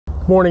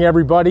Morning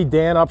everybody,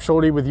 Dan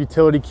Upschulte with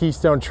Utility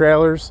Keystone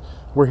Trailers.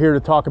 We're here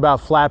to talk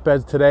about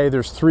flatbeds today.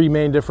 There's three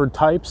main different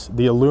types: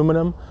 the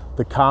aluminum,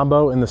 the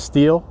combo, and the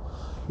steel.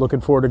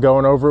 Looking forward to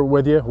going over it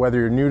with you.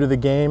 Whether you're new to the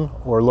game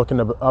or looking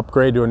to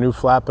upgrade to a new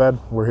flatbed,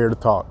 we're here to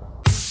talk.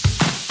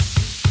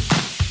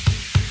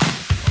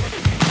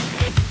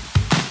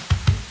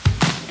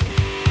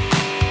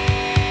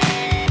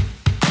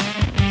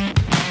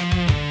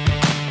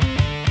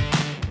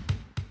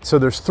 So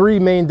there's three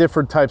main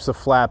different types of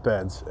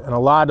flatbeds, and a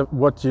lot of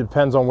what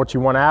depends on what you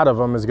want out of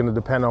them is going to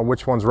depend on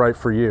which one's right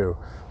for you.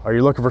 Are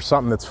you looking for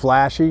something that's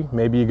flashy?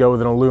 Maybe you go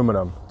with an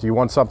aluminum. Do you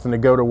want something to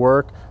go to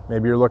work?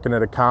 Maybe you're looking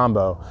at a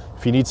combo.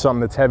 If you need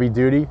something that's heavy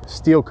duty,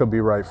 steel could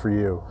be right for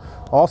you.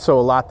 Also,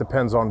 a lot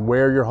depends on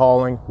where you're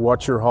hauling,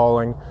 what you're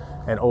hauling,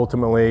 and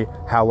ultimately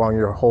how long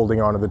you're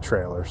holding onto the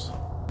trailers.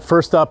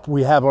 First up,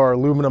 we have our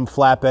aluminum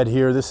flatbed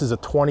here. This is a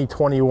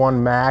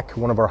 2021 Mac,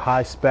 one of our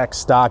high spec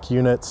stock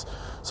units.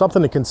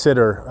 Something to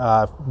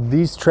consider.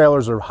 These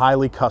trailers are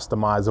highly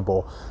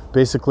customizable.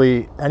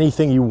 Basically,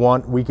 anything you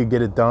want, we could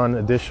get it done.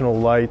 Additional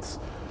lights,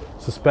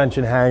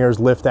 suspension hangers,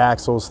 lift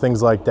axles,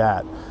 things like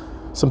that.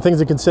 Some things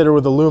to consider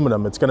with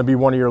aluminum. It's going to be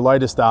one of your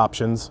lightest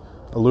options.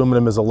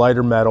 Aluminum is a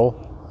lighter metal,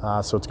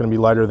 so it's going to be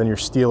lighter than your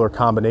steel or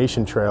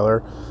combination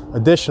trailer.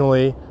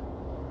 Additionally,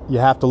 you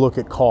have to look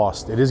at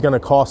cost. It is going to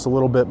cost a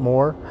little bit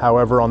more.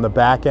 However, on the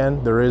back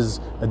end, there is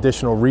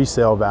additional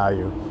resale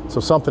value. So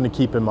something to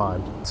keep in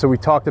mind. So we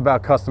talked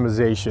about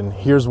customization.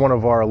 Here's one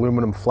of our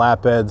aluminum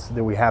flatbeds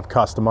that we have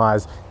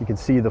customized. You can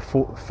see the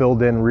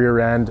filled in rear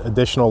end,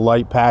 additional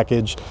light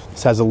package.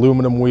 This has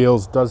aluminum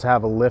wheels, does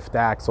have a lift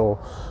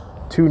axle,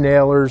 2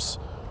 nailers,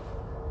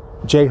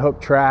 J-hook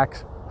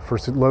tracks for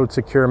load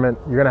securement.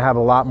 You're going to have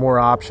a lot more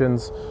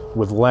options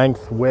with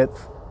length,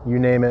 width, you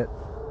name it.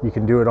 You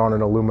can do it on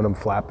an aluminum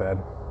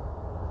flatbed.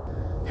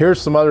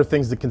 Here's some other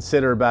things to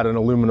consider about an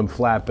aluminum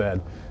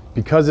flatbed.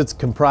 Because it's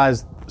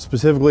comprised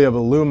specifically of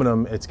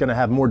aluminum, it's going to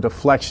have more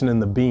deflection in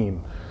the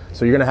beam.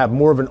 So you're going to have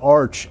more of an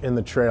arch in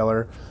the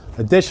trailer.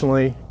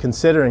 Additionally,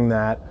 considering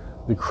that,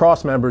 the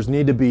cross members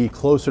need to be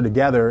closer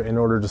together in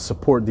order to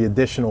support the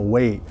additional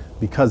weight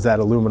because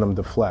that aluminum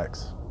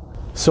deflects.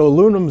 So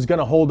aluminum is going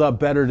to hold up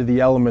better to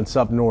the elements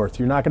up north.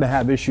 You're not going to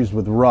have issues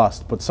with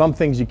rust, but some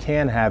things you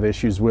can have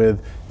issues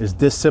with is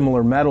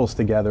dissimilar metals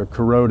together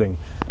corroding.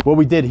 What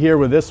we did here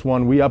with this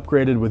one, we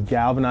upgraded with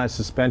galvanized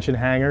suspension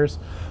hangers.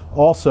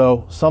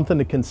 Also, something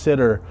to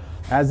consider,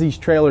 as these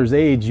trailers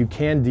age, you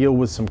can deal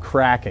with some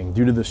cracking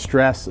due to the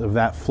stress of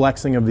that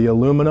flexing of the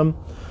aluminum.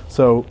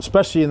 So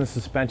especially in the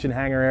suspension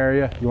hanger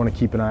area, you want to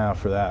keep an eye out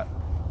for that.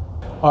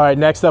 All right,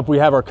 next up we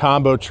have our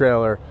combo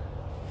trailer.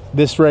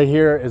 This right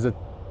here is a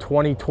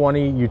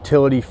 2020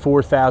 Utility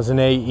 4000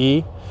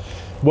 AE.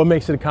 What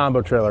makes it a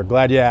combo trailer?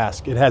 Glad you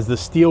asked. It has the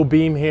steel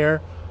beam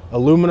here,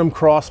 aluminum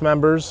cross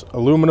members,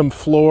 aluminum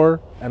floor,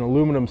 and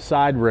aluminum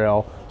side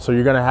rail. So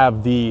you're going to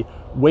have the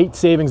weight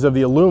savings of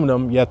the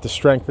aluminum, yet the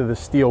strength of the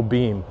steel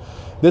beam.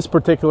 This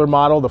particular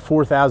model, the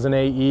 4000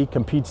 AE,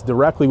 competes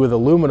directly with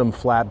aluminum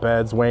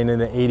flatbeds weighing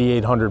in at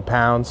 8,800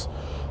 pounds.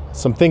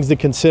 Some things to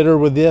consider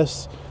with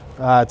this.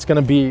 It's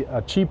going to be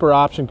a cheaper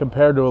option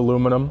compared to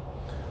aluminum.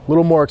 A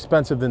little more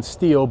expensive than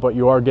steel, but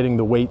you are getting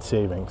the weight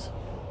savings.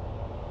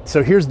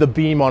 So here's the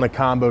beam on a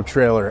combo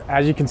trailer.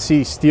 As you can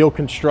see, steel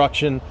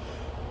construction,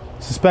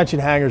 suspension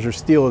hangers are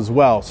steel as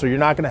well. So you're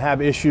not going to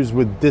have issues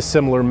with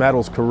dissimilar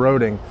metals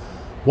corroding.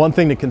 One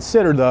thing to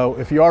consider though,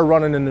 if you are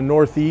running in the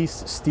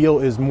Northeast, steel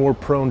is more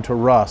prone to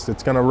rust.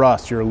 It's going to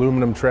rust. Your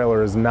aluminum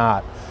trailer is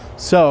not.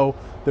 So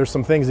there's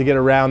some things to get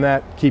around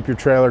that. Keep your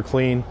trailer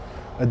clean.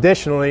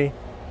 Additionally,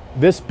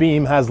 this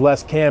beam has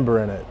less camber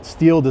in it.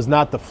 Steel does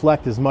not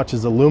deflect as much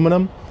as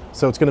aluminum,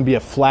 so it's going to be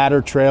a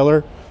flatter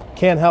trailer.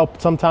 Can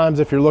help sometimes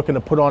if you're looking to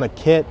put on a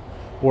kit,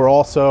 or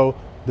also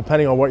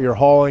depending on what you're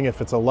hauling,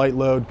 if it's a light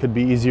load, could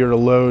be easier to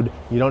load.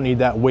 You don't need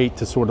that weight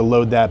to sort of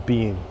load that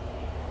beam.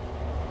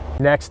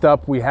 Next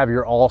up, we have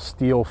your all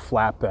steel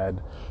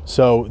flatbed.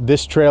 So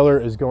this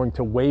trailer is going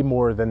to weigh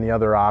more than the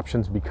other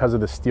options because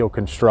of the steel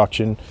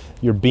construction.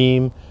 Your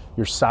beam,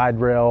 your side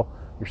rail,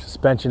 your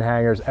suspension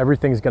hangers,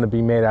 everything's going to be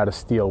made out of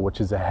steel,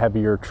 which is a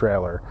heavier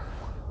trailer.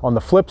 On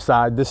the flip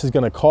side, this is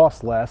going to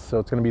cost less, so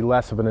it's going to be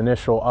less of an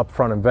initial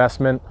upfront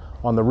investment.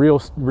 On the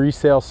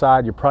resale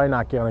side, you're probably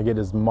not going to get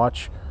as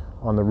much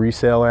on the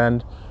resale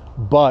end,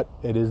 but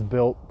it is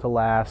built to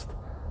last,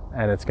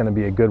 and it's going to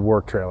be a good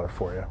work trailer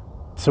for you.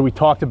 So we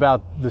talked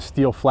about the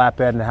steel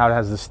flatbed and how it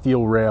has the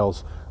steel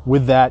rails.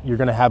 With that, you're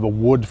going to have a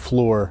wood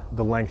floor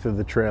the length of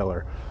the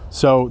trailer.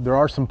 So there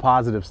are some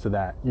positives to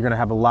that. You're going to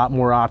have a lot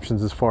more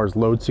options as far as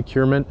load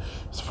securement,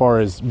 as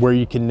far as where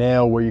you can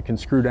nail, where you can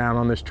screw down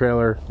on this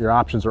trailer. Your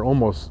options are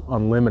almost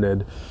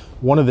unlimited.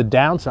 One of the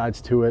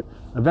downsides to it,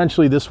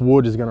 eventually this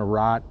wood is going to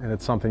rot, and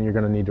it's something you're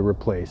going to need to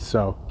replace.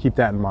 So keep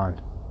that in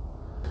mind.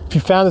 If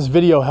you found this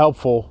video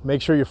helpful,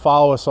 make sure you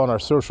follow us on our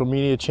social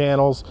media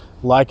channels,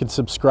 like and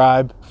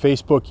subscribe,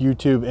 Facebook,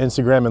 YouTube,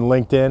 Instagram, and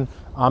LinkedIn.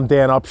 I'm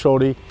Dan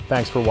Upschulte.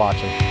 Thanks for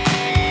watching.